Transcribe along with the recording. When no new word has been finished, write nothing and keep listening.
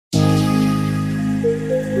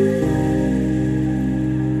Welcome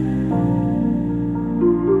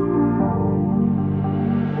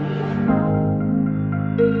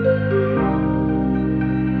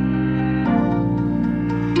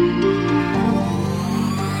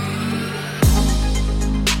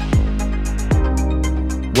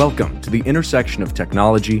to the intersection of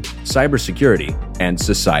technology, cybersecurity, and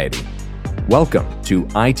society. Welcome to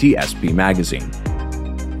ITSP Magazine.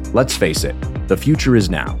 Let's face it, the future is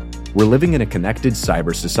now. We're living in a connected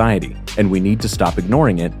cyber society, and we need to stop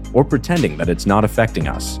ignoring it or pretending that it's not affecting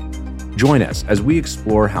us. Join us as we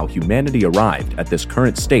explore how humanity arrived at this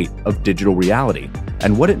current state of digital reality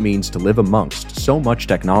and what it means to live amongst so much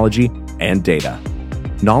technology and data.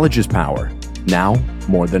 Knowledge is power, now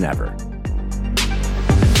more than ever.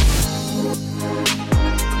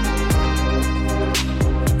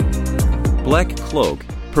 Black Cloak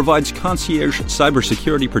provides concierge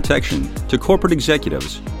cybersecurity protection to corporate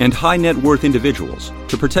executives and high-net-worth individuals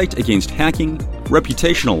to protect against hacking,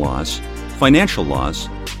 reputational loss, financial loss,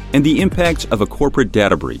 and the impacts of a corporate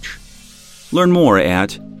data breach. Learn more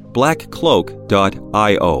at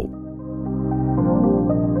blackcloak.io.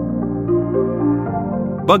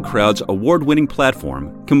 BugCrowd's award-winning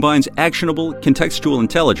platform combines actionable contextual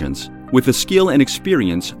intelligence with the skill and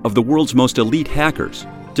experience of the world's most elite hackers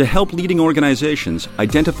to help leading organizations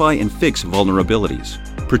identify and fix vulnerabilities,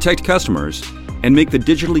 protect customers, and make the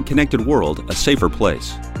digitally connected world a safer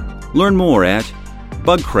place. Learn more at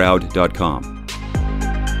bugcrowd.com.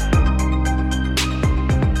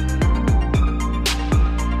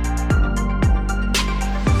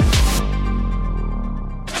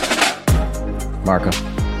 Marco.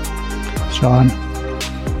 Sean.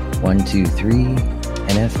 1, 2, 3,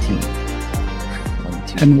 NFT. 1,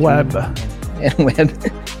 2, and web. And web.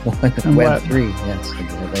 Web 3. Yes,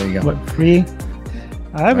 there you go. Web 3.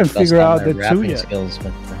 I haven't figured out the 2 yet. Skills,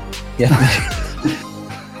 but yeah.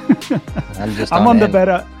 I'm on the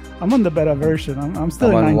beta. I'm on the beta version. I'm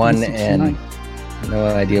still in 1969. 1 and no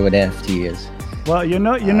idea what NFT is. Well, you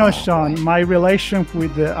know, Sean, my relation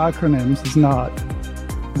with the acronyms is not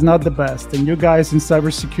the best, and you guys in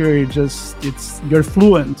cybersecurity you're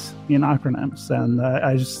fluent in acronyms, and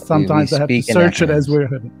I just sometimes I have to search it as we're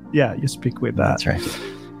you speak with that. That's right.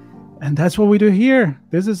 And that's what we do here.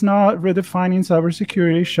 This is not redefining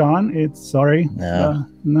cybersecurity, Sean.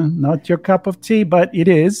 Not your cup of tea, but it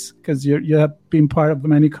is, because you have been part of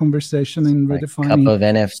many conversations in redefining cup of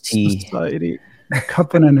NFT society.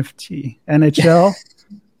 Cup of NFT, NHL,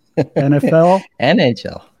 NFL,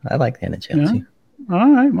 NHL. I like the NHL too.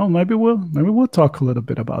 All right. Well, maybe we'll talk a little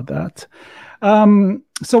bit about that.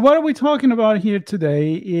 So what are we talking about here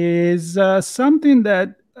today is something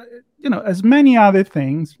that, as many other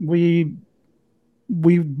things, we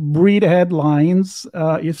read headlines.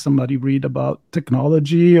 If somebody read about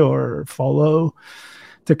technology or follow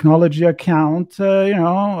technology account,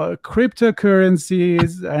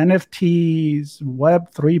 cryptocurrencies, NFTs,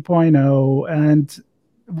 Web 3.0, and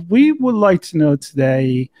we would like to know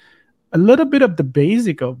today a little bit of the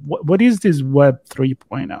basic of what is this Web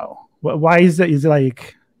 3.0? Why is it? Is it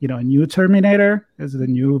like, a new Terminator? Is it a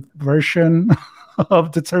new version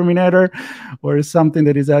of the Terminator? Or is something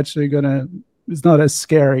that is actually is not as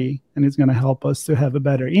scary and it's going to help us to have a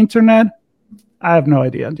better internet? I have no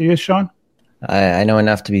idea. Do you, Sean? I know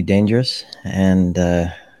enough to be dangerous, and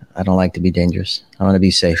I don't like to be dangerous. I want to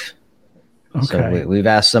be safe. Okay. So we've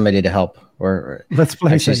asked somebody to help. Or let's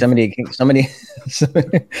play actually somebody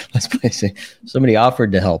let's play safe. Somebody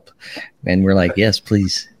offered to help, and we're like, yes,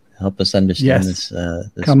 please help us understand this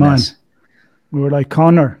come mess. On. We were like,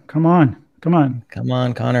 Connor, come on. Connor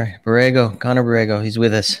Borrego, he's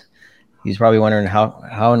with us. He's probably wondering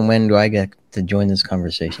how and when do I get to join this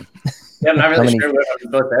conversation. Yeah, I'm not really sure what I'm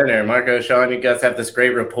supposed to enter. Marco, Sean, you guys have this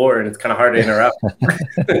great rapport, and it's kind of hard to interrupt.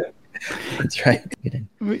 That's right.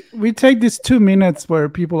 We take these 2 minutes where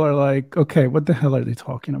people are like, okay, what the hell are they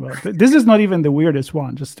talking about? This is not even the weirdest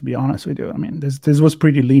one, just to be honest with you. I mean, this was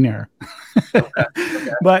pretty linear. Okay.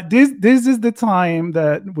 But this is the time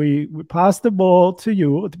that we pass the ball to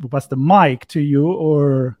you, we pass the mic to you,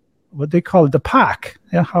 or what they call it, the pack.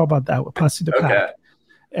 Yeah, how about that? We'll pass you the pack.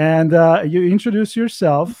 And you introduce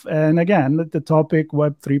yourself. And again, the topic,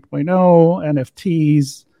 Web 3.0,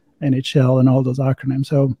 NFTs, NHL, and all those acronyms.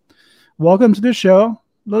 So welcome to the show.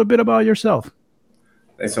 A little bit about yourself.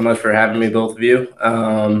 Thanks so much for having me, both of you.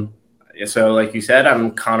 So like you said,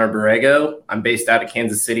 I'm Connor Borrego. I'm based out of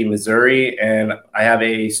Kansas City, Missouri, and I have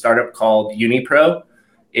a startup called UniPro.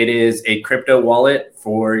 It is a crypto wallet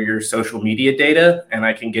for your social media data, and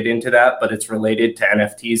I can get into that, but it's related to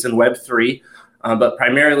NFTs and Web3. But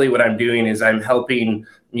primarily what I'm doing is I'm helping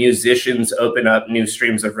musicians open up new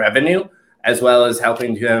streams of revenue as well as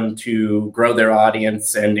helping them to grow their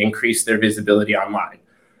audience and increase their visibility online.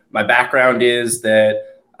 My background is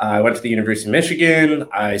that I went to the University of Michigan.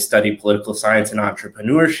 I studied political science and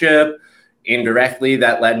entrepreneurship. Indirectly,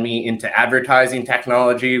 that led me into advertising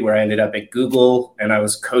technology, where I ended up at Google, and I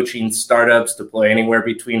was coaching startups deploy anywhere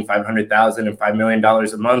between $500,000 and $5 million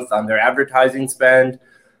a month on their advertising spend.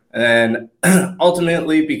 And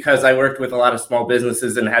ultimately, because I worked with a lot of small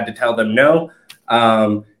businesses and had to tell them no,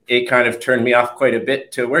 it kind of turned me off quite a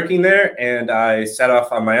bit to working there, and I set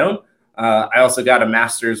off on my own. I also got a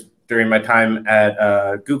master's during my time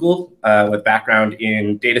at Google with background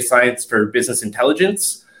in data science for business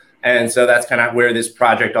intelligence. And so that's kind of where this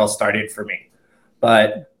project all started for me.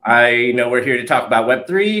 But I know we're here to talk about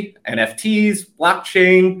Web3, NFTs,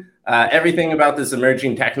 blockchain, everything about this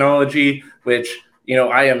emerging technology, which,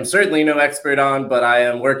 I am certainly no expert on, but I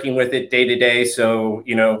am working with it day to day. So,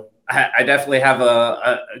 I definitely have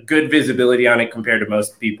a good visibility on it compared to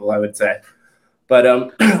most people, I would say.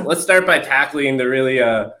 But let's start by tackling the really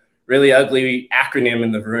ugly acronym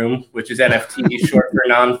in the room, which is NFT, short for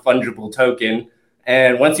non-fungible token.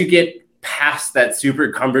 And once you get past that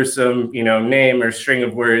super cumbersome, name or string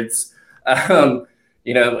of words, as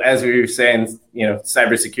we were saying,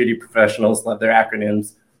 cybersecurity professionals love their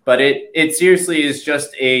acronyms, but it seriously is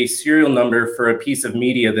just a serial number for a piece of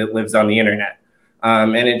media that lives on the internet.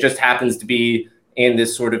 And it just happens to be in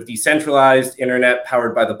this sort of decentralized internet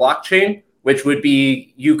powered by the blockchain, which would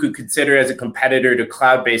be, you could consider as a competitor to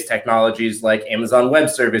cloud-based technologies like Amazon Web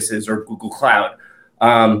Services or Google Cloud.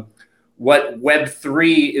 What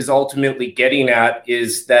Web3 is ultimately getting at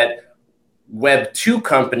is that Web2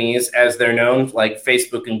 companies, as they're known, like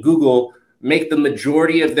Facebook and Google, make the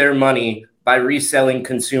majority of their money by reselling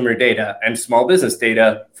consumer data and small business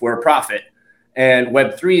data for a profit. And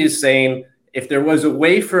Web3 is saying, if there was a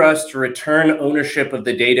way for us to return ownership of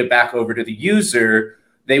the data back over to the user,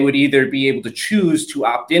 they would either be able to choose to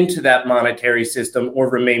opt into that monetary system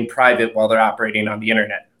or remain private while they're operating on the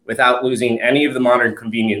internet, without losing any of the modern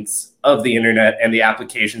convenience of the internet and the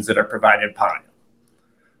applications that are provided upon it.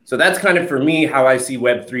 So that's kind of, for me, how I see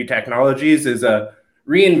Web3 technologies, is a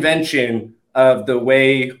reinvention of the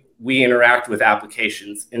way we interact with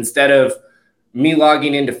applications. Instead of me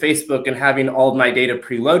logging into Facebook and having all of my data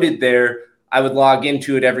preloaded there, I would log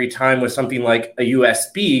into it every time with something like a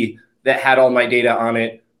USB that had all my data on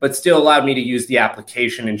it, but still allowed me to use the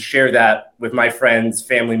application and share that with my friends,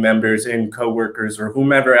 family members, and coworkers, or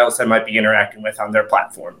whomever else I might be interacting with on their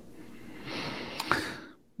platform.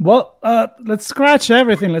 Well, let's scratch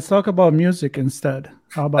everything. Let's talk about music instead.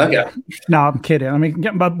 How about that? No, I'm kidding. I mean,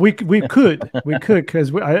 but we could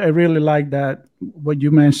because I really like that, what you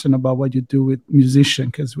mentioned about what you do with musician,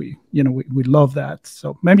 because we love that.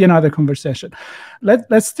 So maybe another conversation.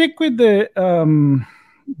 Let's stick with the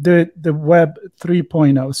Web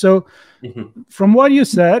 3.0. So from what you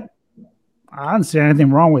said, I don't see anything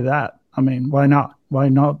wrong with that. I mean, why not? Why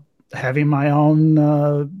not having my own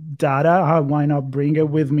data? Why not bring it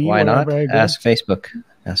with me? Why not? Ask Facebook.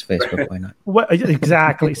 Why not? Well,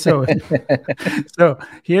 exactly. So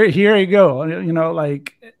here you go.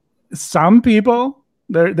 Like some people,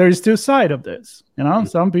 there's two sides of this.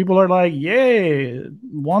 Some people are like, yay,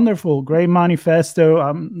 wonderful, great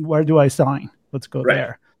manifesto. Where do I sign? Let's go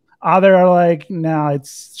there. Other are like, no,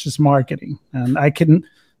 it's just marketing. And I can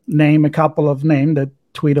name a couple of names that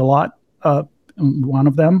tweet a lot. One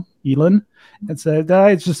of them, Elon, and said,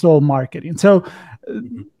 it's just all marketing. So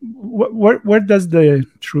where does the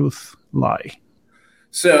truth lie?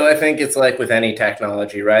 So I think it's like with any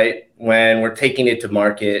technology, right? When we're taking it to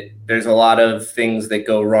market, there's a lot of things that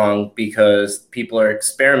go wrong because people are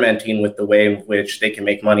experimenting with the way in which they can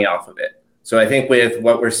make money off of it. So I think with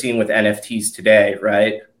what we're seeing with NFTs today,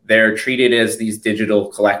 right, they're treated as these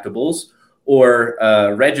digital collectibles or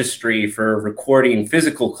a registry for recording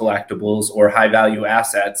physical collectibles or high value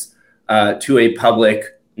assets to a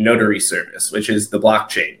public notary service, which is the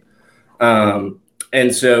blockchain.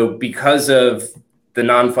 And so because of the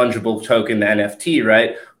non-fungible token, the NFT,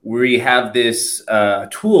 right, we have this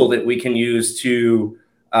tool that we can use to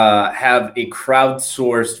have a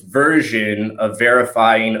crowdsourced version of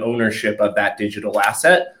verifying ownership of that digital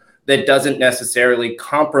asset that doesn't necessarily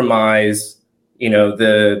compromise,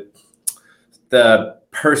 the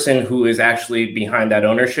person who is actually behind that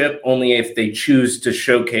ownership, only if they choose to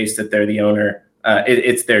showcase that they're the owner.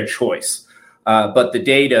 It's their choice. But the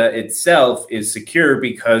data itself is secure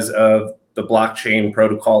because of the blockchain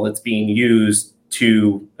protocol that's being used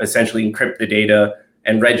to essentially encrypt the data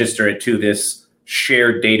and register it to this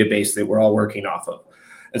shared database that we're all working off of.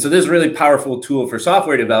 And so this is a really powerful tool for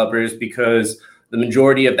software developers because the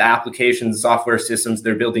majority of the applications, software systems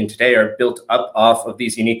they're building today are built up off of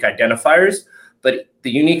these unique identifiers. But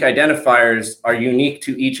the unique identifiers are unique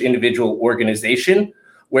to each individual organization,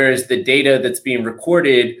 whereas the data that's being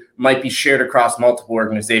recorded might be shared across multiple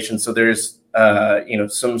organizations. So there's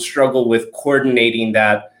some struggle with coordinating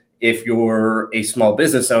that if you're a small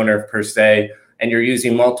business owner per se, and you're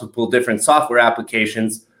using multiple different software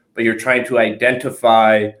applications, but you're trying to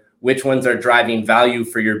identify which ones are driving value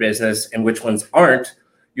for your business and which ones aren't.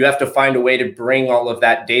 You have to find a way to bring all of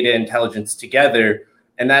that data intelligence together.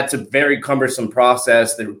 And that's a very cumbersome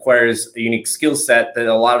process that requires a unique skill set that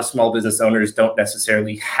a lot of small business owners don't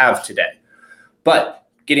necessarily have today. But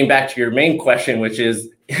getting back to your main question, which is,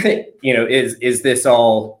 is this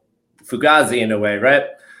all Fugazi in a way, right?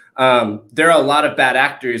 There are a lot of bad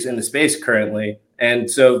actors in the space currently.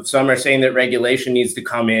 And so some are saying that regulation needs to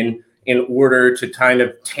come in order to kind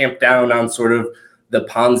of tamp down on sort of the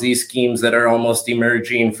Ponzi schemes that are almost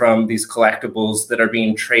emerging from these collectibles that are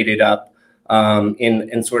being traded up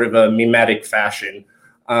in sort of a mimetic fashion.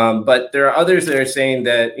 But there are others that are saying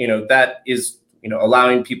that, that is,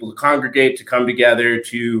 allowing people to congregate, to come together,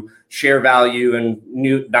 to share value in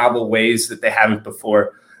new novel ways that they haven't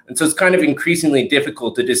before. And so it's kind of increasingly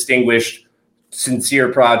difficult to distinguish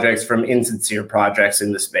sincere projects from insincere projects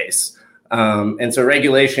in the space. And so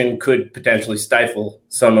regulation could potentially stifle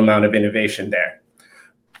some amount of innovation there.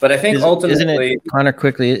 But I think ultimately...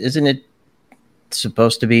 Isn't it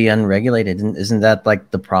supposed to be unregulated? Isn't that like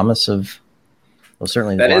the promise of,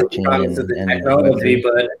 certainly the blockchain? That is the promise of the technology,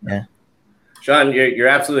 but yeah. Sean, you're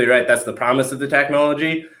absolutely right. That's the promise of the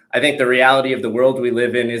technology. I think the reality of the world we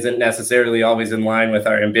live in isn't necessarily always in line with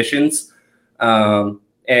our ambitions.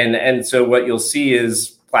 And so what you'll see is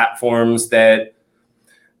platforms that,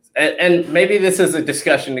 and maybe this is a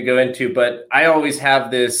discussion to go into, but I always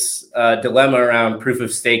have this dilemma around proof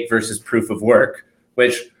of stake versus proof of work,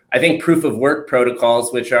 which I think proof of work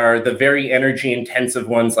protocols, which are the very energy intensive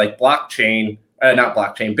ones like Bitcoin,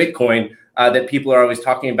 that people are always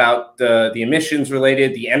talking about, the emissions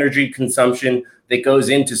related, the energy consumption that goes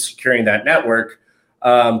into securing that network.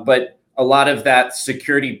 But a lot of that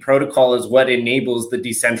security protocol is what enables the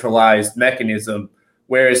decentralized mechanism,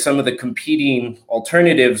 whereas some of the competing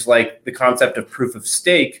alternatives, like the concept of proof of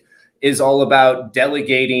stake, is all about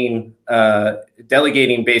delegating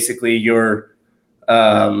basically your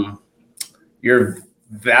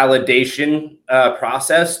validation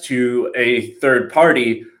process to a third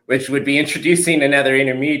party, which would be introducing another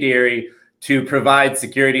intermediary to provide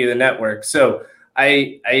security to the network. So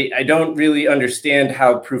I don't really understand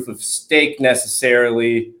how proof of stake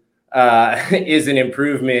necessarily is an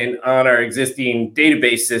improvement on our existing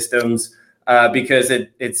database systems because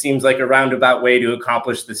it seems like a roundabout way to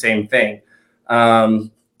accomplish the same thing.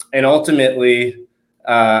 And ultimately,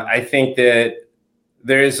 I think that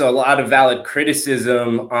there's a lot of valid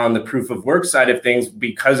criticism on the proof of work side of things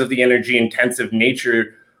because of the energy intensive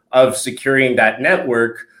nature of securing that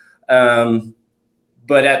network.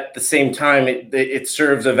 But at the same time, it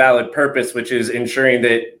serves a valid purpose, which is ensuring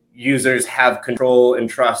that users have control and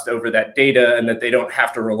trust over that data and that they don't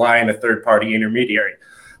have to rely on a third-party intermediary.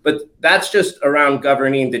 But that's just around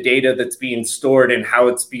governing the data that's being stored and how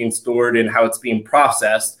it's being stored and how it's being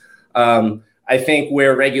processed. I think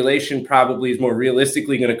where regulation probably is more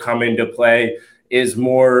realistically going to come into play is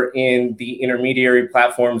more in the intermediary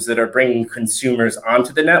platforms that are bringing consumers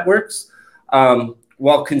onto the networks.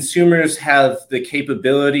 While consumers have the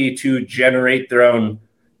capability to generate their own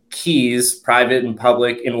keys, private and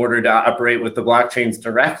public, in order to operate with the blockchains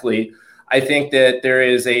directly, I think that there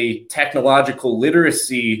is a technological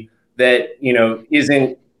literacy that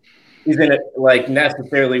isn't like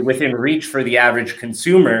necessarily within reach for the average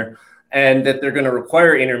consumer, and that they're going to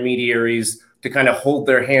require intermediaries to kind of hold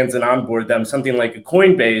their hands and onboard them, something like a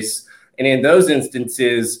Coinbase. And in those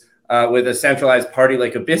instances, with a centralized party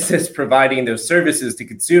like a business providing those services to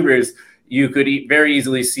consumers, you could very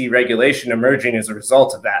easily see regulation emerging as a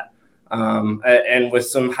result of that. And with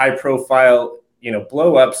some high profile,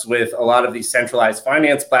 blow-ups with a lot of these centralized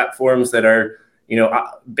finance platforms that are,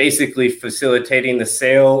 basically facilitating the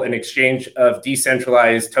sale and exchange of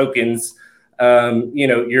decentralized tokens,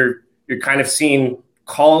 you're kind of seeing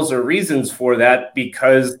calls or reasons for that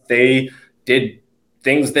because they did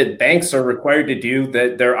things that banks are required to do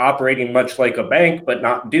that they're operating much like a bank, but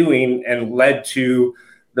not doing, and led to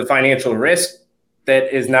the financial risk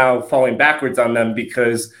that is now falling backwards on them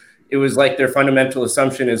because it was like their fundamental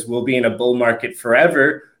assumption is we'll be in a bull market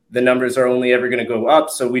forever. The numbers are only ever going to go up,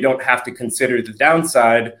 so we don't have to consider the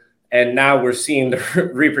downside. And now we're seeing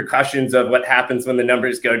the repercussions of what happens when the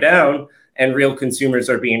numbers go down, and real consumers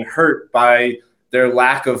are being hurt by their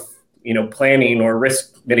lack of planning or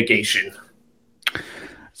risk mitigation.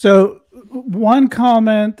 So one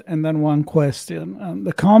comment and then one question.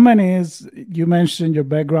 The comment is, you mentioned your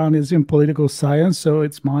background is in political science, so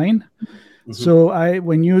it's mine. Mm-hmm. So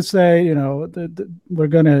when you say, we're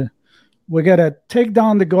gonna take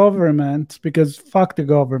down the government because fuck the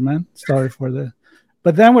government.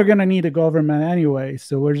 But then we're gonna need a government anyway.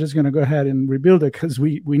 So we're just gonna go ahead and rebuild it because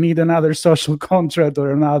we need another social contract or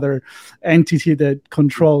another entity that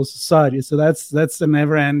controls society. So that's a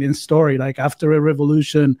never-ending story. Like after a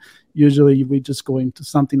revolution, usually we just go into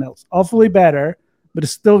something else, hopefully better, but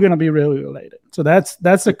it's still gonna be really related. So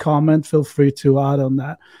that's a comment. Feel free to add on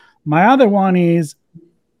that. My other one is,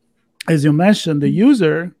 as you mentioned, the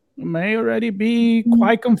user may already be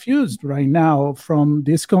quite confused right now from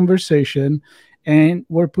this conversation, and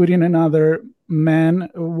we're putting another man,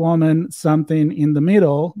 woman, something in the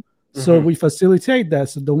middle. Mm-hmm. So we facilitate that.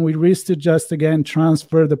 So don't we risk to just, again,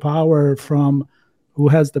 transfer the power from who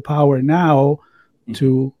has the power now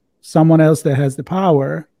to someone else that has the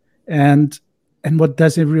power? And what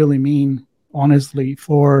does it really mean, honestly,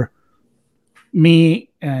 for me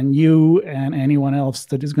and you and anyone else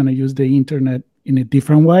that is going to use the internet in a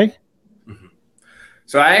different way? Mm-hmm.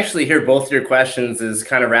 So I actually hear both your questions as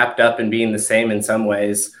kind of wrapped up in being the same in some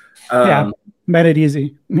ways. Made it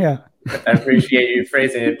easy. Yeah. I appreciate you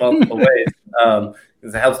phrasing it multiple ways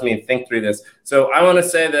because it helps me think through this. So I want to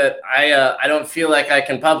say that I don't feel like I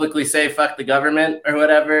can publicly say fuck the government or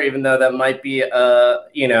whatever, even though that might be a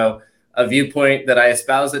viewpoint that I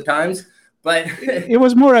espouse at times. But it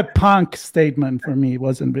was more a punk statement for me. It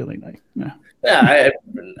wasn't really like, I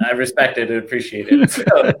respect it and appreciate it.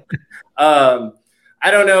 So, I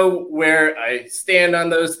don't know where I stand on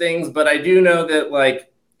those things, but I do know that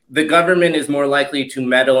like the government is more likely to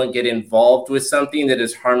meddle and get involved with something that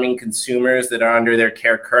is harming consumers that are under their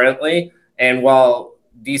care currently. And while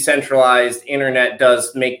decentralized internet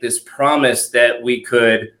does make this promise that we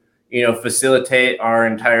could, facilitate our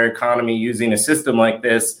entire economy using a system like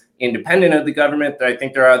this, independent of the government, I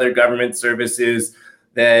think there are other government services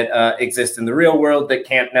that exist in the real world that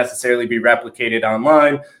can't necessarily be replicated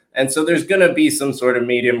online. And so there's going to be some sort of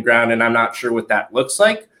medium ground, and I'm not sure what that looks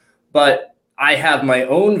like. But I have my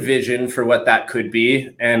own vision for what that could be,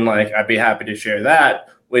 and I'd be happy to share that,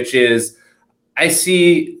 which is I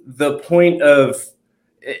see the point of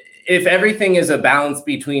if everything is a balance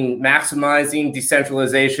between maximizing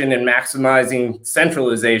decentralization and maximizing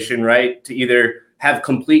centralization, right, to either have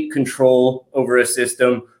complete control over a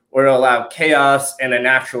system or allow chaos and a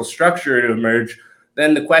natural structure to emerge,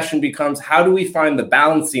 then the question becomes, how do we find the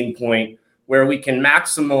balancing point where we can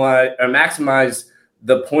maximize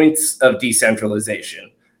the points of decentralization?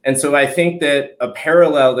 And so I think that a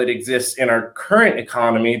parallel that exists in our current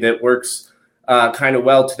economy that works kind of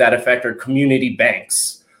well to that effect are community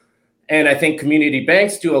banks. And I think community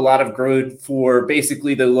banks do a lot of good for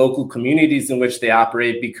basically the local communities in which they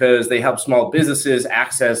operate because they help small businesses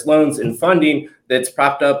access loans and funding that's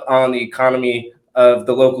propped up on the economy of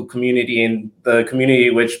the local community and the community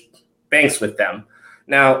which banks with them.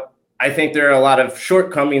 Now, I think there are a lot of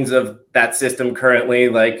shortcomings of that system currently,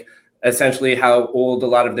 like essentially how old a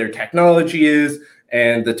lot of their technology is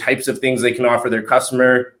and the types of things they can offer their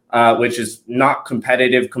customer, which is not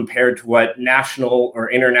competitive compared to what national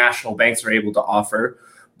or international banks are able to offer.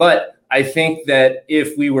 But I think that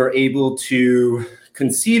if we were able to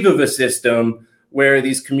conceive of a system where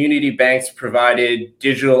these community banks provided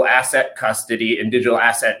digital asset custody and digital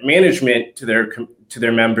asset management to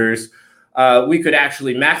their members, we could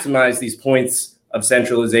actually maximize these points of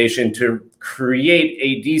centralization to create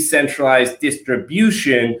a decentralized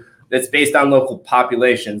distribution that's based on local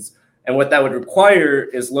populations. And what that would require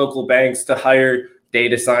is local banks to hire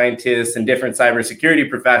data scientists and different cybersecurity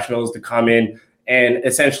professionals to come in and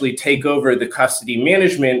essentially take over the custody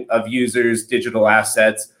management of users' digital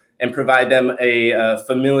assets and provide them a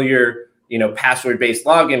familiar, password-based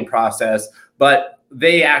login process. But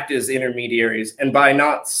they act as intermediaries. And by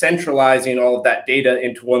not centralizing all of that data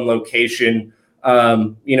into one location,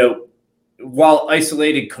 while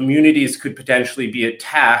isolated communities could potentially be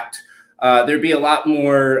attacked, there'd be a lot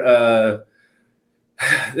more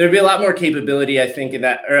capability, I think, in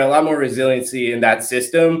that, or a lot more resiliency in that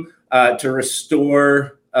system to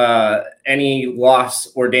restore any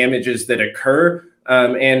loss or damages that occur.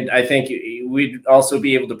 And I think we'd also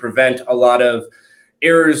be able to prevent a lot of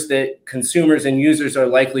errors that consumers and users are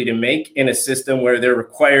likely to make in a system where they're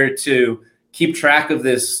required to keep track of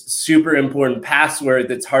this super important password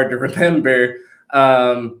that's hard to remember,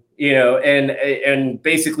 and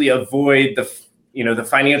basically avoid the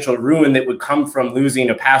financial ruin that would come from losing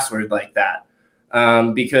a password like that.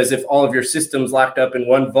 Because if all of your systems locked up in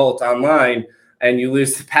one vault online and you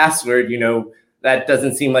lose the password, that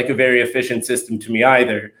doesn't seem like a very efficient system to me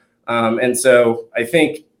either. And so I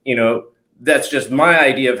think, that's just my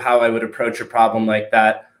idea of how I would approach a problem like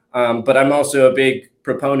that. But I'm also a big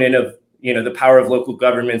proponent of, the power of local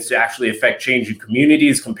governments to actually affect change in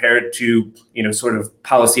communities compared to, sort of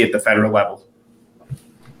policy at the federal level.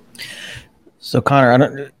 So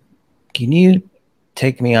Connor, can you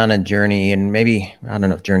take me on a journey, and maybe, I don't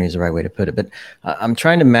know if journey is the right way to put it, but I'm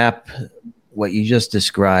trying to map what you just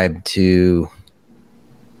described to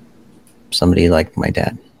somebody like my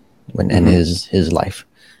dad and his life.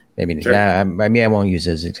 Maybe, sure. I won't use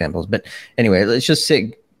his examples, but anyway, let's just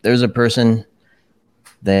say there's a person,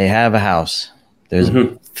 they have a house. There's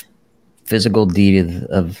a physical deed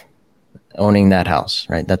of owning that house,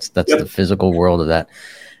 right? That's the physical world of that.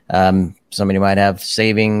 Somebody might have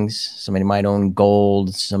savings. Somebody might own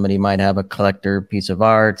gold. Somebody might have a collector piece of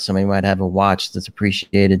art. Somebody might have a watch that's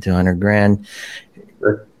appreciated to $100,000.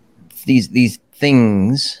 Sure. These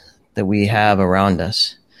things that we have around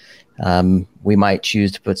us, we might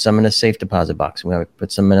choose to put some in a safe deposit box. We might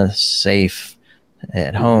put some in a safe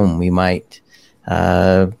at home. We might,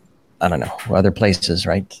 I don't know, other places,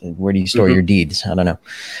 right? Where do you store your deeds? I don't know.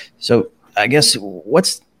 So I guess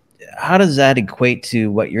how does that equate to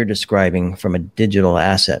what you're describing from a digital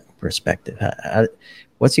asset perspective?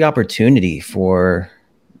 What's the opportunity for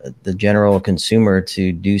the general consumer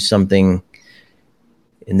to do something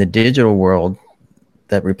in the digital world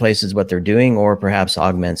that replaces what they're doing, or perhaps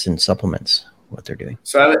augments and supplements what they're doing?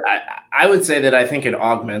 So I would say that I think it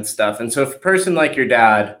augments stuff. And so if a person like your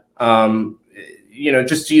dad,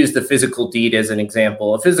 just to use the physical deed as an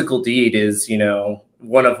example, a physical deed is,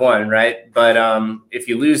 one of one, right? But if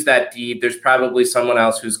you lose that deed, there's probably someone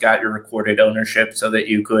else who's got your recorded ownership so that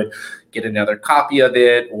you could get another copy of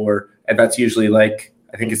it, and that's usually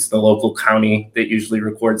I think it's the local county that usually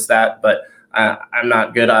records that, but I'm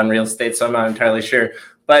not good on real estate, so I'm not entirely sure.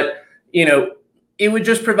 But, it would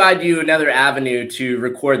just provide you another avenue to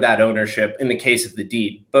record that ownership in the case of the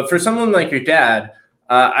deed. But for someone like your dad,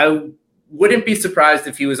 I wouldn't be surprised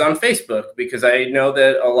if he was on Facebook, because I know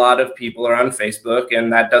that a lot of people are on Facebook,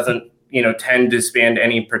 and that doesn't, tend to span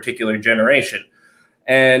any particular generation.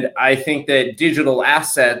 And I think that digital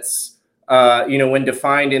assets, when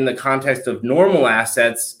defined in the context of normal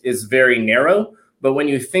assets, is very narrow. But when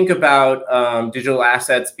you think about digital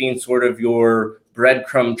assets being sort of your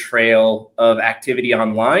breadcrumb trail of activity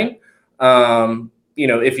online,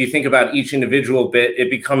 if you think about each individual bit, it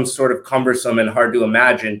becomes sort of cumbersome and hard to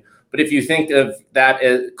imagine. But if you think of that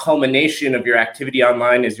as culmination of your activity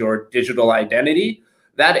online as your digital identity,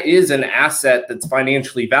 that is an asset that's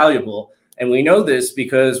financially valuable. And we know this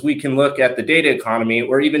because we can look at the data economy,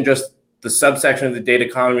 or even just the subsection of the data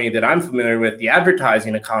economy that I'm familiar with, the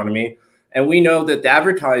advertising economy. And we know that the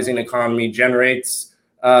advertising economy generates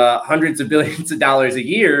hundreds of billions of dollars a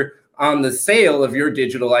year on the sale of your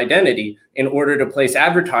digital identity in order to place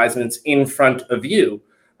advertisements in front of you.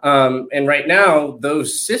 And right now,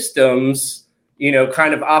 those systems,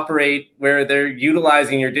 kind of operate where they're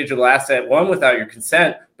utilizing your digital asset, one, without your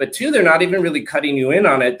consent, but two, they're not even really cutting you in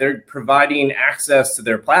on it. They're providing access to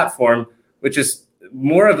their platform, which is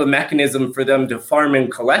more of a mechanism for them to farm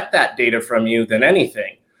and collect that data from you than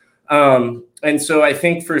anything. And so I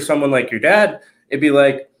think for someone like your dad, it'd be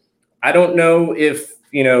like, I don't know if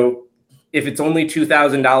it's only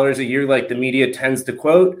 $2,000 a year, like the media tends to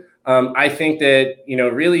quote. I think that,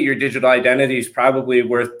 really your digital identity is probably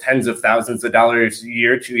worth tens of thousands of dollars a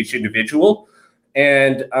year to each individual.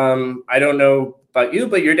 And I don't know about you,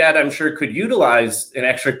 but your dad, I'm sure, could utilize an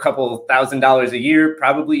extra couple $1,000s a year,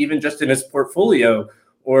 probably even just in his portfolio,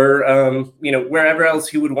 or, wherever else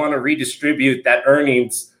he would want to redistribute that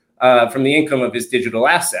earnings from the income of his digital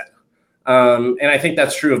asset. And I think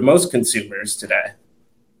that's true of most consumers today.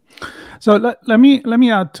 So let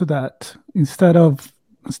me add to that. Instead of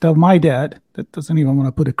my dad, that doesn't even want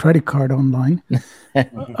to put a credit card online,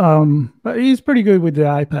 but he's pretty good with the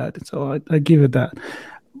iPad, so I give it that.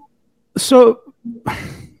 So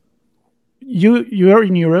you are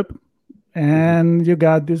in Europe, and you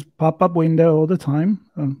got this pop-up window all the time.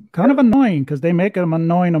 Kind of annoying, because they make them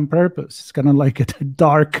annoying on purpose. It's kind of like a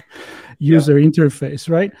dark user interface,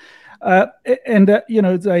 right?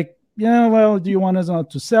 It's like, well, do you want us not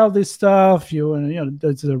to sell this stuff?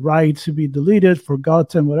 There's a right to be deleted,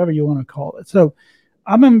 forgotten, whatever you want to call it. So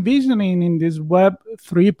I'm envisioning in this Web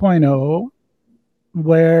 3.0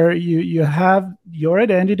 where you have your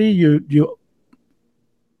identity, you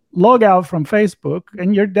log out from Facebook,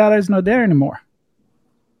 and your data is not there anymore.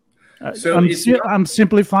 So I'm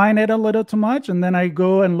simplifying it a little too much, and then I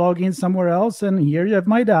go and log in somewhere else, and here you have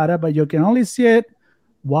my data, but you can only see it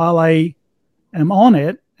while I am on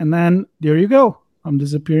it, and then there you go. I'm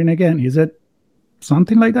disappearing again. Is it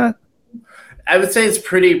something like that? I would say it's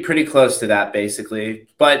pretty close to that, basically.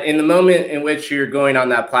 But in the moment in which you're going on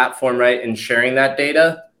that platform, right, and sharing that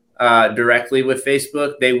data directly with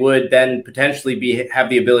Facebook, they would then potentially have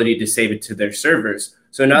the ability to save it to their servers.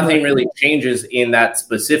 So nothing really changes in that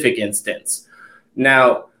specific instance.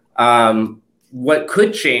 Now, what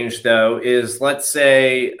could change, though, is let's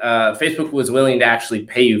say Facebook was willing to actually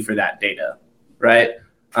pay you for that data, right?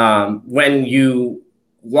 When you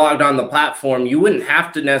logged on the platform, you wouldn't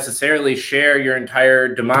have to necessarily share your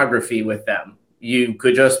entire demography with them. You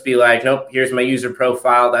could just be like, nope, here's my user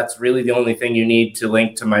profile. That's really the only thing you need to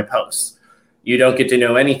link to my posts. You don't get to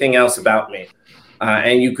know anything else about me.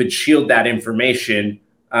 And you could shield that information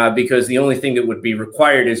because the only thing that would be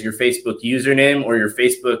required is your Facebook username or your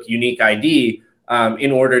Facebook unique ID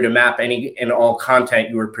in order to map any and all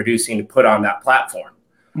content you were producing to put on that platform.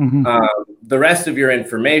 Mm-hmm. The rest of your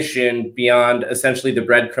information beyond essentially the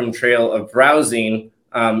breadcrumb trail of browsing,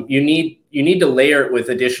 you need to layer it with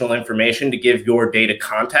additional information to give your data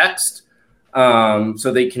context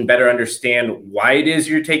so they can better understand why it is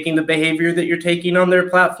you're taking the behavior that you're taking on their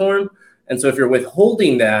platform. And so if you're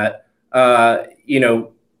withholding that,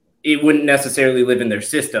 it wouldn't necessarily live in their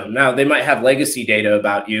system. Now, they might have legacy data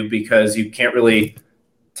about you because you can't really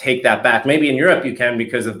take that back. Maybe in Europe you can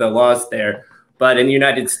because of the laws there. But in the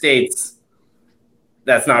United States,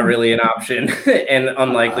 that's not really an option and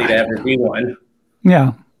unlikely to ever be one.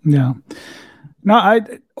 Yeah. No,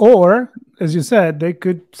 or as you said, they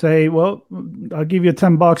could say, well, I'll give you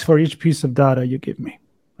 $10 for each piece of data you give me.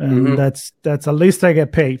 And that's at least I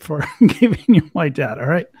get paid for giving you my data,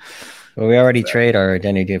 right? Well, we already trade our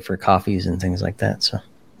identity for coffees and things like that, so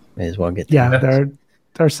may as well get that. Yeah, there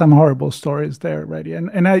are some horrible stories there already.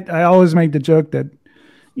 And I always make the joke that,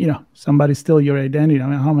 somebody steal your identity. I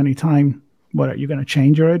mean, how many times, what, are you going to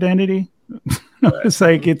change your identity? It's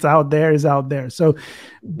like it's out there. So,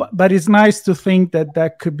 but it's nice to think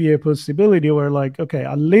that could be a possibility where like, okay,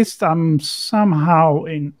 at least I'm somehow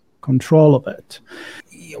in control of it.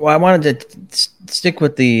 Well, I wanted to stick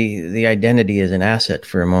with the identity as an asset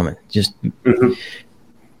for a moment, just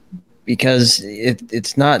because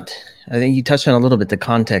it's not, I think you touched on a little bit the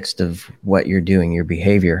context of what you're doing, your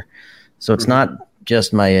behavior. So it's not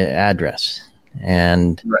just my address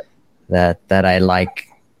and that I like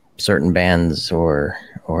certain bands or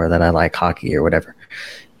that I like hockey or whatever.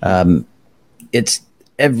 It's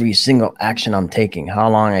every single action I'm taking, how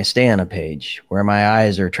long I stay on a page, where my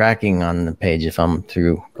eyes are tracking on the page if I'm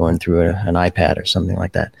going through an iPad or something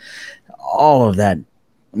like that. All of that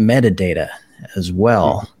metadata as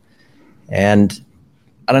well. And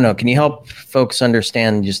I don't know, can you help folks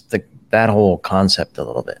understand just that whole concept a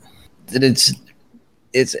little bit? That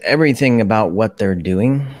it's everything about what they're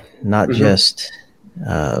doing, not just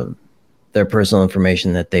their personal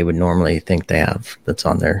information that they would normally think they have that's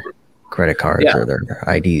on their credit cards or their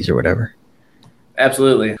IDs or whatever.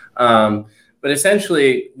 Absolutely. But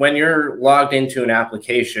essentially, when you're logged into an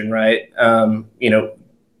application, right,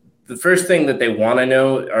 the first thing that they want to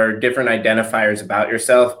know are different identifiers about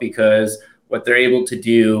yourself, because what they're able to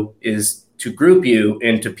do is to group you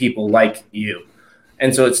into people like you.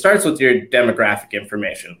 And so it starts with your demographic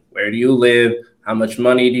information. Where do you live? How much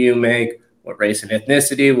money do you make? What race and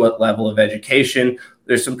ethnicity? What level of education?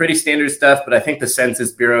 There's some pretty standard stuff, but I think the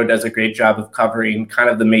Census Bureau does a great job of covering kind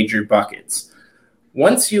of the major buckets.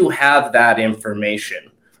 Once you have that information,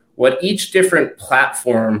 what each different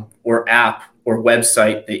platform or app or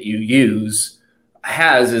website that you use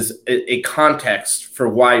has is a context for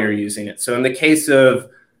why you're using it. So in the case of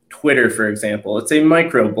Twitter, for example, it's a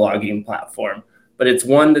microblogging platform, but it's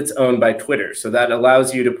one that's owned by Twitter. So that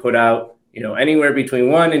allows you to put out, anywhere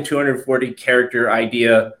between 1 and 240 character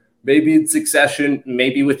idea, maybe in succession,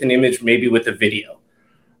 maybe with an image, maybe with a video.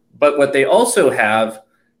 But what they also have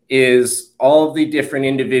is all of the different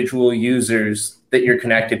individual users that you're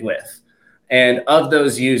connected with. And of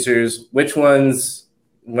those users, which ones,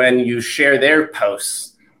 when you share their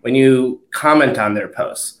posts, when you comment on their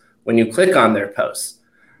posts, when you click on their posts,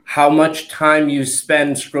 how much time you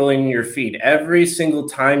spend scrolling your feed, every single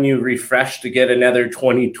time you refresh to get another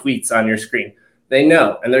 20 tweets on your screen. They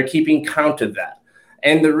know, and they're keeping count of that.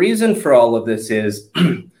 And the reason for all of this is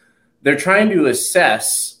they're trying to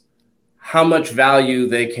assess how much value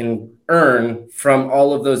they can earn from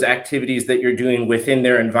all of those activities that you're doing within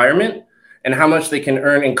their environment, and how much they can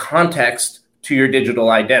earn in context to your digital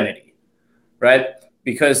identity, right?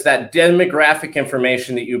 because that demographic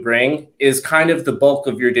information that you bring is kind of the bulk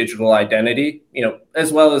of your digital identity,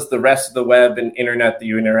 as well as the rest of the web and internet that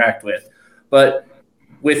you interact with. But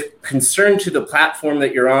with concern to the platform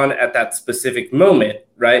that you're on at that specific moment,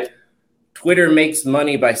 right? Twitter makes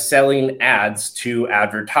money by selling ads to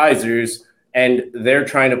advertisers, and they're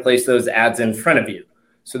trying to place those ads in front of you.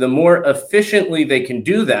 So the more efficiently they can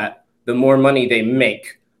do that, the more money they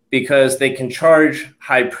make, because they can charge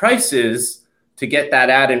high prices to get that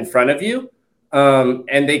ad in front of you.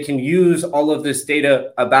 And they can use all of this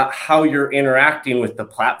data about how you're interacting with the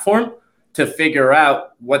platform to figure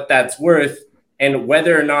out what that's worth and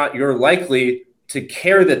whether or not you're likely to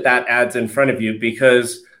care that that ad's in front of you,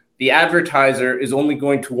 because the advertiser is only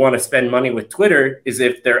going to want to spend money with Twitter is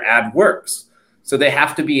if their ad works. So they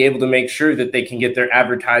have to be able to make sure that they can get their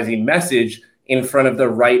advertising message in front of the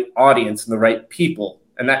right audience and the right people.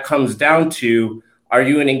 And that comes down to, are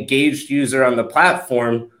you an engaged user on the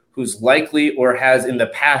platform who's likely or has in the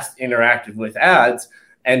past interacted with ads?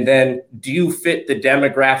 And then do you fit the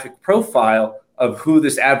demographic profile of who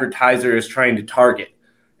this advertiser is trying to target?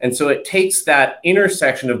 And so it takes that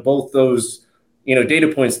intersection of both those data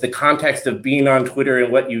points, the context of being on Twitter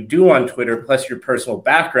and what you do on Twitter, plus your personal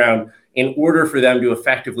background, in order for them to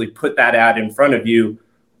effectively put that ad in front of you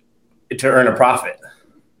to earn a profit.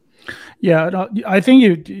 Yeah, I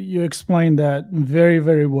think you explained that very,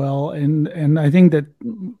 very well. And I think that,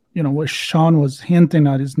 what Sean was hinting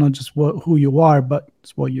at is not just who you are, but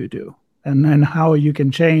it's what you do and how you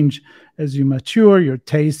can change as you mature, your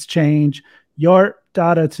tastes change. Your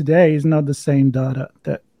data today is not the same data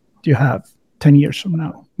that you have 10 years from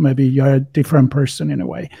now. Maybe you're a different person in a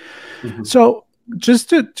way. Mm-hmm. So just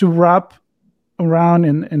to wrap around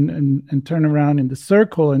and turn around in the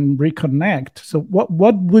circle and reconnect. So what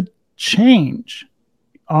would change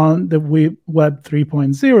on the Web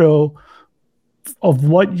 3.0 of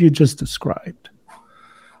what you just described?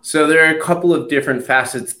 So there are a couple of different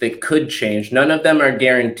facets that could change. None of them are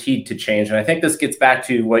guaranteed to change. And I think this gets back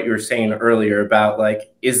to what you were saying earlier about,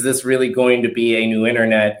 like, is this really going to be a new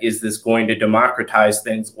internet? Is this going to democratize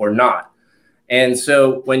things or not? And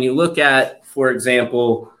so when you look at, for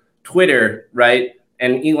example, Twitter, right,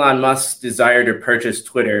 and Elon Musk's desire to purchase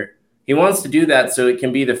Twitter, he wants to do that so it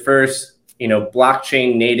can be the first,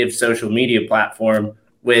 blockchain native social media platform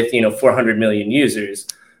with, 400 million users.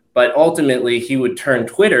 But ultimately, he would turn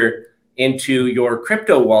Twitter into your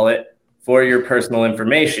crypto wallet for your personal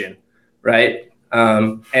information, right?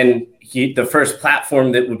 And the first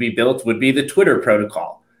platform that would be built would be the Twitter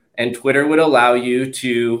protocol. And Twitter would allow you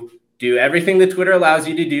to do everything that Twitter allows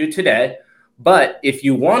you to do today. But if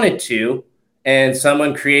you wanted to, and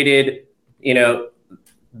someone created,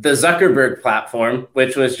 the Zuckerberg platform,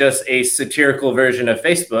 which was just a satirical version of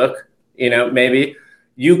Facebook, maybe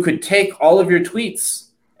you could take all of your tweets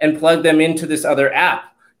and plug them into this other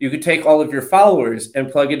app. You could take all of your followers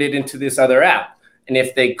and plug it into this other app. And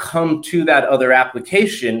if they come to that other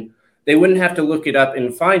application, they wouldn't have to look it up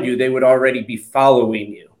and find you. They would already be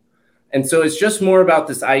following you. And so it's just more about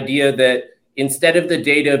this idea that instead of the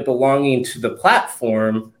data belonging to the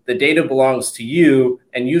platform, the data belongs to you,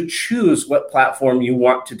 and you choose what platform you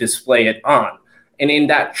want to display it on. And in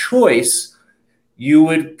that choice, you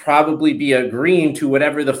would probably be agreeing to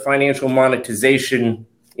whatever the financial monetization,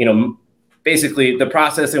 basically the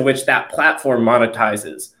process in which that platform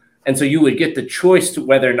monetizes. And so you would get the choice to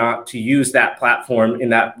whether or not to use that platform in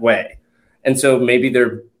that way. And so maybe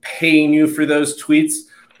they're paying you for those tweets,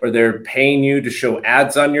 or they're paying you to show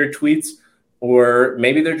ads on your tweets, or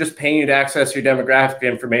maybe they're just paying you to access your demographic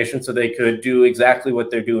information so they could do exactly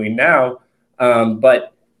what they're doing now.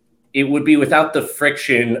 But it would be without the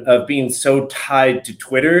friction of being so tied to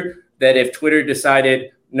Twitter that if Twitter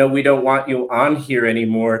decided, no, we don't want you on here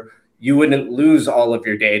anymore, you wouldn't lose all of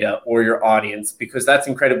your data or your audience, because that's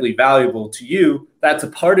incredibly valuable to you. That's a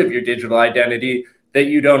part of your digital identity that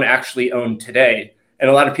you don't actually own today. And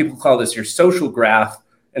a lot of people call this your social graph.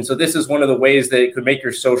 And so this is one of the ways that it could make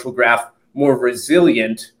your social graph more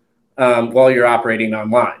resilient while you're operating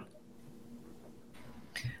online.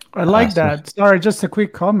 I like that. Sorry, just a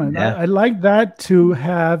quick comment. Yeah. I like that, to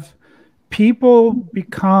have people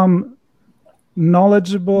become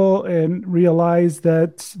knowledgeable and realize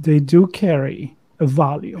that they do carry a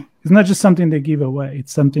value. It's not just something they give away.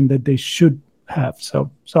 It's something that they should have. So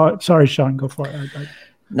sorry, Sean, go for it.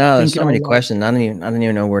 No, there's so many questions. I don't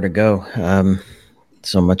even know where to go.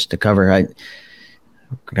 So much to cover. We're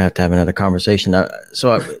gonna have to have another conversation.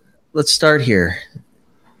 Let's start here.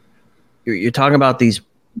 You're talking about these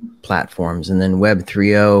platforms, and then Web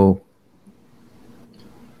 3.0,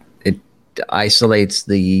 it isolates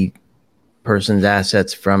the person's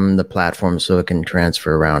assets from the platform so it can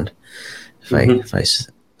transfer around. If I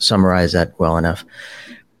summarize that well enough,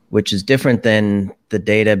 which is different than the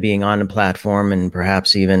data being on a platform and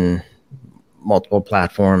perhaps even multiple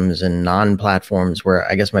platforms and non-platforms, where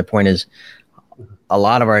I guess my point is a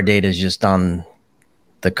lot of our data is just on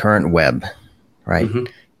the current web, right?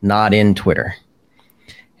 Not in Twitter.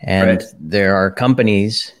 And there are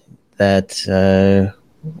companies that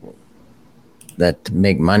that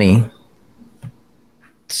make money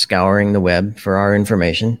scouring the web for our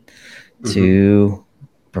information to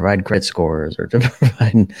provide credit scores or to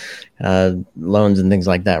provide loans and things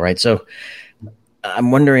like that, right? So I'm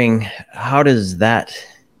wondering, how does that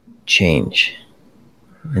change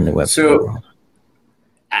in the web world?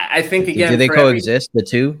 I think, again, do they coexist, the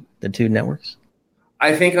two networks?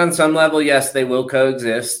 I think on some level, yes, they will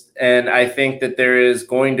coexist. And I think that there is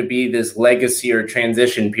going to be this legacy or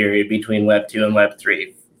transition period between Web 2 and Web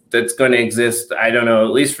 3 that's going to exist, I don't know,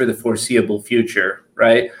 at least for the foreseeable future,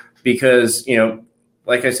 right? Because,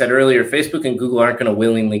 like I said earlier, Facebook and Google aren't going to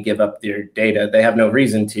willingly give up their data. They have no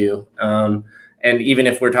reason to. And even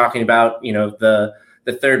if we're talking about,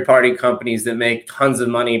 the third-party companies that make tons of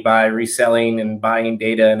money by reselling and buying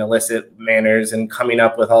data in illicit manners and coming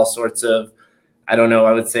up with all sorts of, I don't know,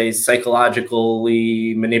 I would say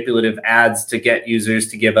psychologically manipulative ads to get users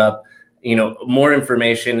to give up, more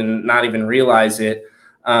information and not even realize it.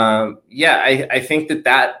 I think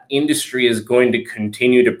that industry is going to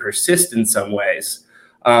continue to persist in some ways.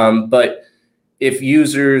 But if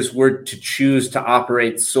users were to choose to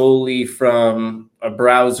operate solely from a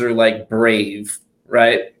browser like Brave,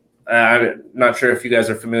 right? I'm not sure if you guys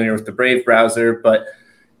are familiar with the Brave browser, but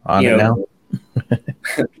now.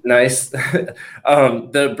 Nice.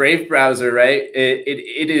 The Brave browser, right?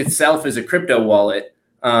 It itself is a crypto wallet,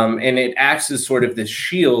 and it acts as sort of this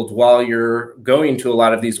shield while you're going to a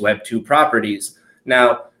lot of these Web 2 properties.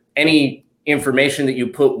 Now, any information that you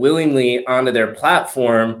put willingly onto their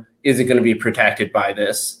platform isn't going to be protected by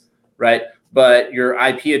this, right? But your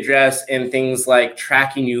IP address and things like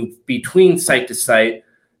tracking you between site to site,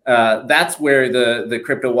 that's where the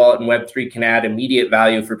crypto wallet and Web3 can add immediate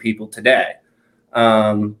value for people today.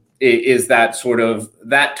 Is that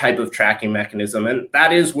that type of tracking mechanism. And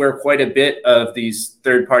that is where quite a bit of these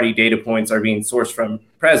third-party data points are being sourced from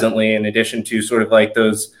presently, in addition to sort of like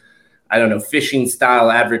those, I don't know, phishing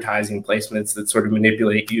style advertising placements that sort of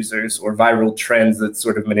manipulate users, or viral trends that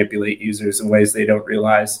sort of manipulate users in ways they don't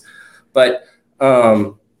realize. But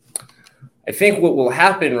I think what will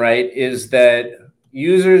happen, right, is that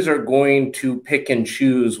users are going to pick and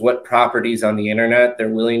choose what properties on the internet they're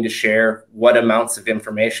willing to share what amounts of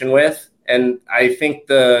information with. And I think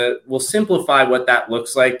we'll simplify what that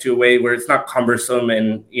looks like to a way where it's not cumbersome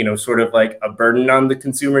and, sort of like a burden on the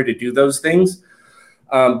consumer to do those things.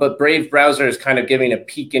 But Brave browser is kind of giving a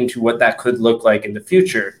peek into what that could look like in the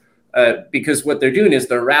future. Because what they're doing is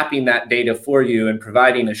they're wrapping that data for you and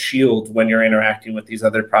providing a shield when you're interacting with these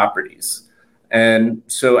other properties. And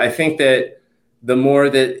so I think that the more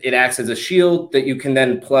that it acts as a shield that you can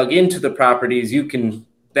then plug into the properties, you can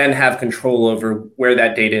then have control over where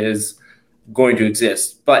that data is going to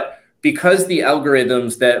exist. But because the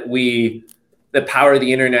algorithms that power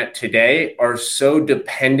the internet today are so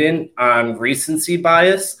dependent on recency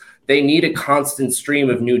bias, they need a constant stream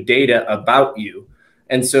of new data about you.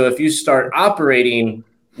 And so if you start operating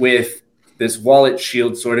with this wallet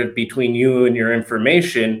shield sort of between you and your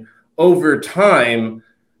information, over time,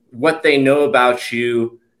 what they know about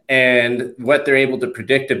you and what they're able to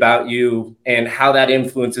predict about you and how that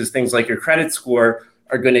influences things like your credit score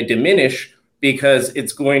are going to diminish, because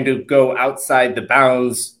it's going to go outside the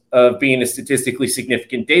bounds of being a statistically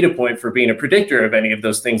significant data point for being a predictor of any of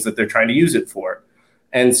those things that they're trying to use it for.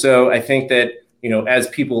 And so I think that, as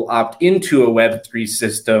people opt into a Web3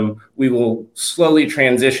 system, we will slowly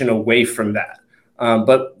transition away from that.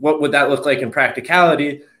 But what would that look like in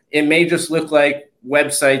practicality? It may just look like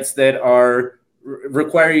websites that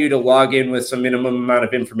require you to log in with some minimum amount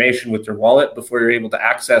of information with your wallet before you're able to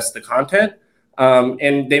access the content.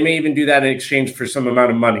 And they may even do that in exchange for some amount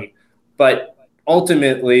of money. But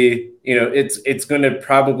ultimately, it's going to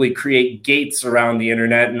probably create gates around the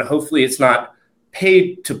internet, and hopefully it's not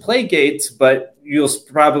paid to play gates, but you'll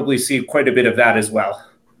probably see quite a bit of that as well.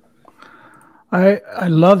 I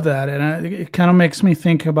love that, and it kind of makes me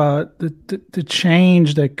think about the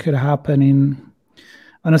change that could happen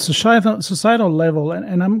on a societal level.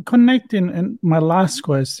 And I'm connecting in my last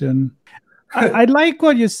question. I like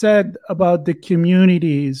what you said about the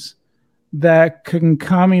communities that can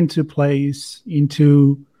come into place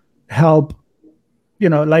to help,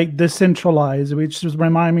 like decentralize, which just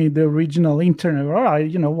remind me the original internet. All right,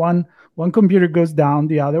 one computer goes down,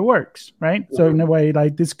 the other works, right? So in a way,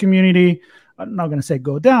 like this community, I'm not going to say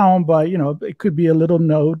go down, but it could be a little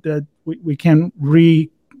node that we can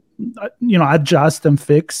adjust and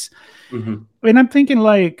fix. And I'm thinking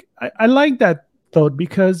like, I like that thought,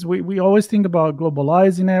 because we always think about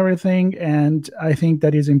globalizing everything. And I think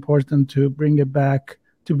that is important to bring it back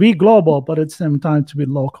to be global, but at the same time to be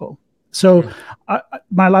local. So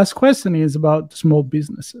my last question is about small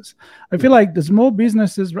businesses. I feel like the small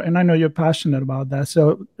businesses, and I know you're passionate about that.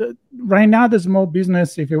 So right now, the small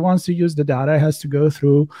business, if it wants to use the data, has to go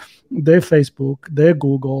through their Facebook, their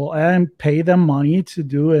Google, and pay them money to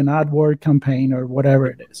do an AdWord campaign or whatever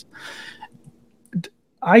it is.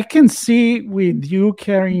 I can see with you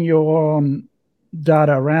carrying your own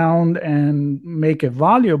data around and make it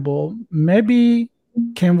valuable, maybe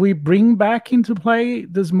can we bring back into play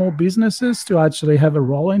the small businesses to actually have a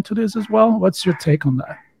role into this as well? What's your take on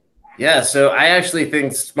that? Yeah, so I actually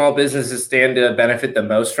think small businesses stand to benefit the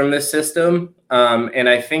most from this system. And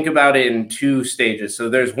I think about it in two stages. So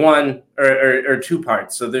there's one or two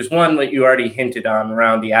parts. So there's one that you already hinted on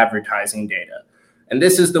around the advertising data. And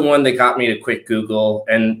this is the one that got me to quit Google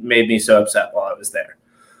and made me so upset while I was there.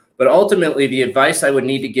 But ultimately, the advice I would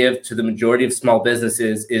need to give to the majority of small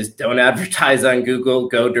businesses is don't advertise on Google,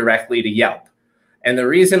 go directly to Yelp. And the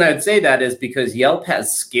reason I'd say that is because Yelp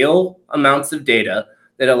has scale amounts of data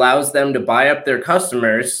that allows them to buy up their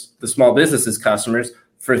customers, the small businesses customers,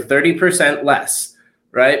 for 30% less,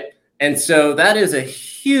 right? And so that is a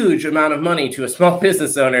huge amount of money to a small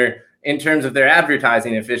business owner in terms of their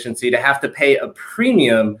advertising efficiency to have to pay a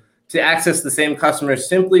premium to access the same customers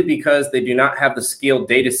simply because they do not have the scaled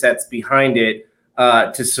data sets behind it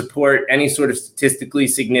to support any sort of statistically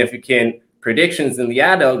significant predictions in the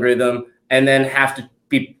ad algorithm, and then have to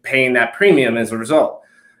be paying that premium as a result.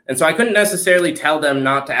 And so I couldn't necessarily tell them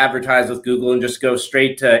not to advertise with Google and just go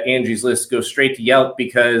straight to Angie's List, go straight to Yelp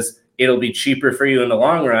because it'll be cheaper for you in the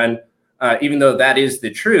long run, even though that is the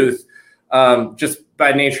truth, just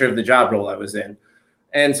by nature of the job role I was in.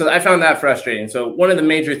 And so I found that frustrating. So one of the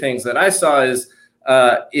major things that I saw is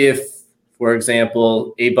if, for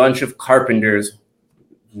example, a bunch of carpenters,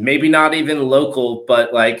 maybe not even local,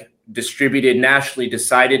 but like distributed nationally,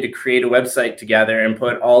 decided to create a website together and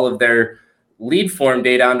put all of their lead form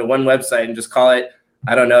data onto one website and just call it,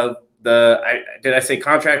 I don't know, did I say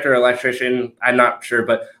contractor or electrician? I'm not sure,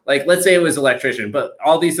 but like, let's say it was electrician, but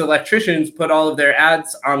all these electricians put all of their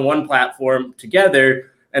ads on one platform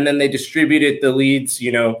together, and then they distributed the leads,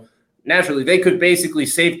 naturally, they could basically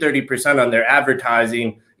save 30% on their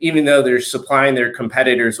advertising, even though they're supplying their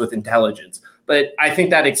competitors with intelligence. But I think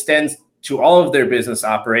that extends to all of their business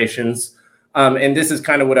operations. And this is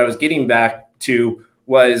kind of what I was getting back to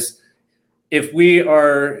was if we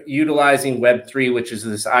are utilizing Web3, which is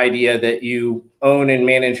this idea that you own and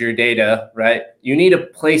manage your data, right? You need a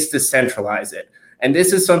place to centralize it. And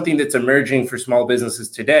this is something that's emerging for small businesses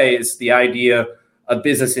today, is the idea of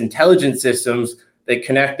business intelligence systems that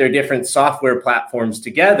connect their different software platforms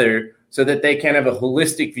together so that they can have a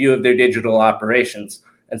holistic view of their digital operations.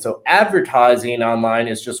 And so advertising online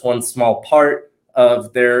is just one small part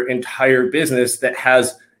of their entire business that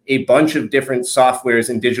has a bunch of different softwares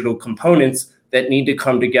and digital components that need to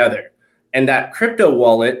come together. And that crypto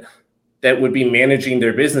wallet that would be managing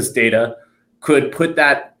their business data could put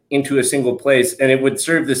that into a single place, and it would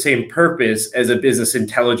serve the same purpose as a business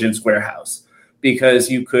intelligence warehouse, because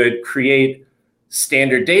you could create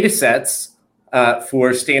standard data sets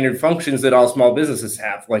for standard functions that all small businesses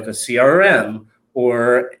have, like a CRM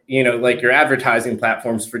or, like your advertising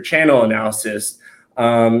platforms for channel analysis.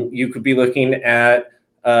 You could be looking at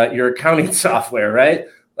your accounting software, right?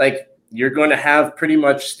 Like you're going to have pretty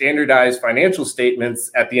much standardized financial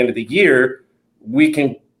statements at the end of the year. We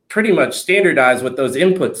can pretty much standardize what those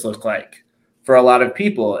inputs look like for a lot of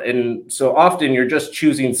people. And so often you're just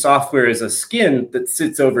choosing software as a skin that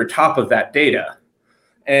sits over top of that data.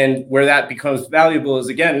 And where that becomes valuable is,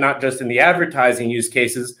 again, not just in the advertising use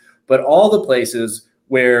cases, but all the places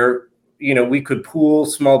where, we could pool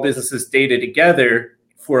small businesses' data together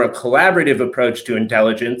for a collaborative approach to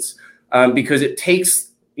intelligence, because it takes,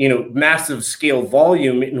 massive scale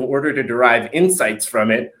volume in order to derive insights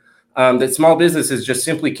from it that small businesses just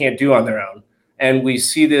simply can't do on their own. And we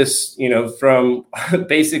see this, from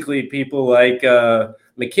basically people like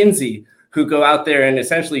McKinsey, who go out there and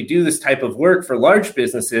essentially do this type of work for large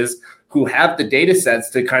businesses who have the data sets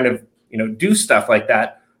to kind of, do stuff like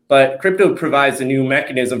that. But crypto provides a new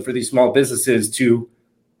mechanism for these small businesses to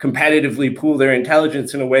competitively pool their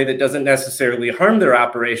intelligence in a way that doesn't necessarily harm their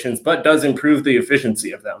operations, but does improve the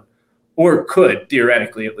efficiency of them, or could,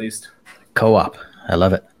 theoretically at least. Co-op. I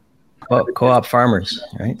love it. Co-op farmers,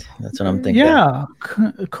 right? That's what I'm thinking. Yeah,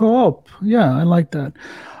 co-op. Yeah, I like that.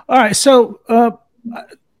 All right, so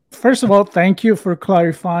first of all, thank you for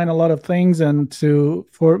clarifying a lot of things and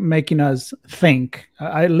for making us think.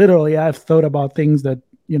 I've thought about things that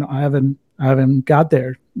I haven't got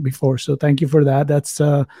there before. So thank you for that. That's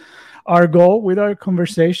our goal with our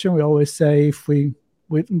conversation. We always say if we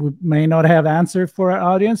may not have answer for our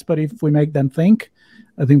audience, but if we make them think,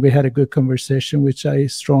 I think we had a good conversation, which I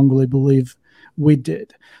strongly believe we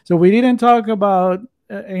did. So we didn't talk about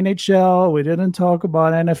NHL, we didn't talk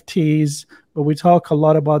about NFTs, but we talk a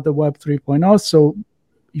lot about the Web 3.0. So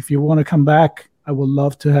if you want to come back, I would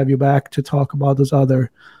love to have you back to talk about those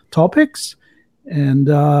other topics. And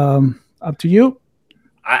up to you.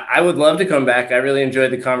 I would love to come back. I really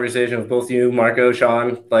enjoyed the conversation with both you, Marco,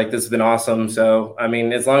 Sean. Like, this has been awesome. So, I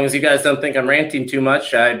mean, as long as you guys don't think I'm ranting too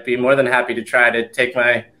much, I'd be more than happy to try to take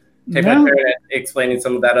my turn at explaining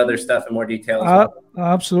some of that other stuff in more detail.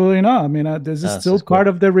 Absolutely not. I mean, this is still part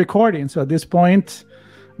of the recording. So at this point,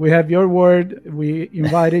 we have your word. We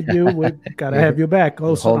invited you. We got to have you back.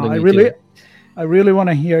 Also, I really want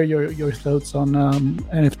to hear your thoughts on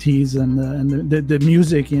NFTs and the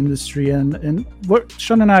music industry, and what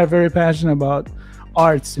Sean and I are very passionate about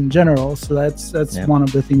arts in general. So that's one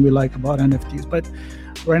of the things we like about NFTs. But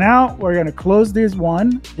right now, we're going to close this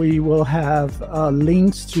one. We will have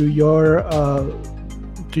links to your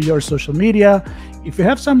social media. If you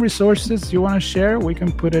have some resources you want to share, we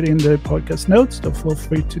can put it in the podcast notes. So feel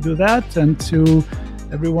free to do that. And to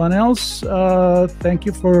everyone else, thank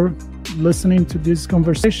you for listening to this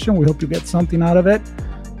conversation. We hope you get something out of it.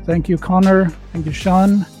 Thank you, Connor. Thank you,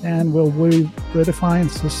 Sean. And we'll redefine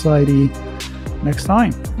society next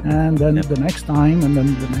time. And then the next time, and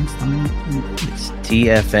then the next time. It's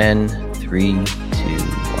TFN 3, 2, 1.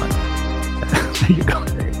 There you go.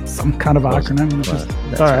 Some kind of acronym.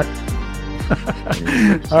 That's all right.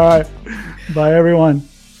 All right. Bye, everyone.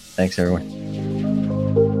 Thanks, everyone.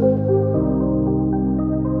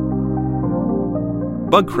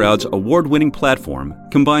 BugCrowd's award-winning platform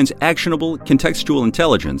combines actionable contextual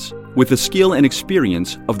intelligence with the skill and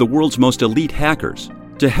experience of the world's most elite hackers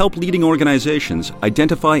to help leading organizations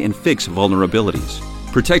identify and fix vulnerabilities,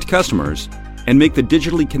 protect customers, and make the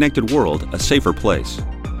digitally connected world a safer place.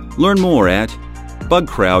 Learn more at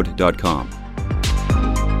bugcrowd.com.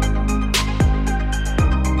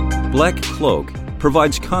 Black Cloak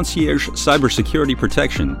provides concierge cybersecurity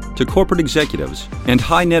protection to corporate executives and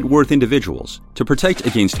high net worth individuals to protect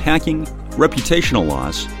against hacking, reputational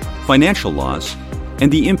loss, financial loss,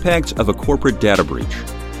 and the impacts of a corporate data breach.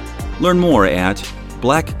 Learn more at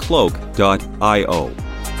blackcloak.io.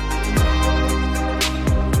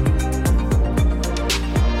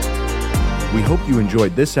 We hope you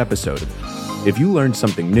enjoyed this episode. If you learned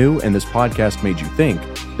something new and this podcast made you think,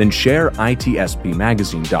 then share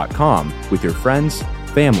itspmagazine.com with your friends,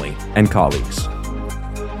 family, and colleagues.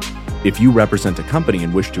 If you represent a company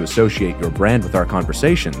and wish to associate your brand with our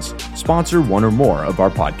conversations, sponsor one or more of our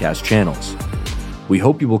podcast channels. We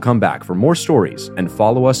hope you will come back for more stories and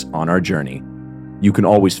follow us on our journey. You can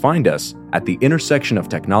always find us at the intersection of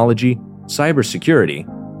technology, cybersecurity,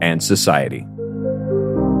 and society.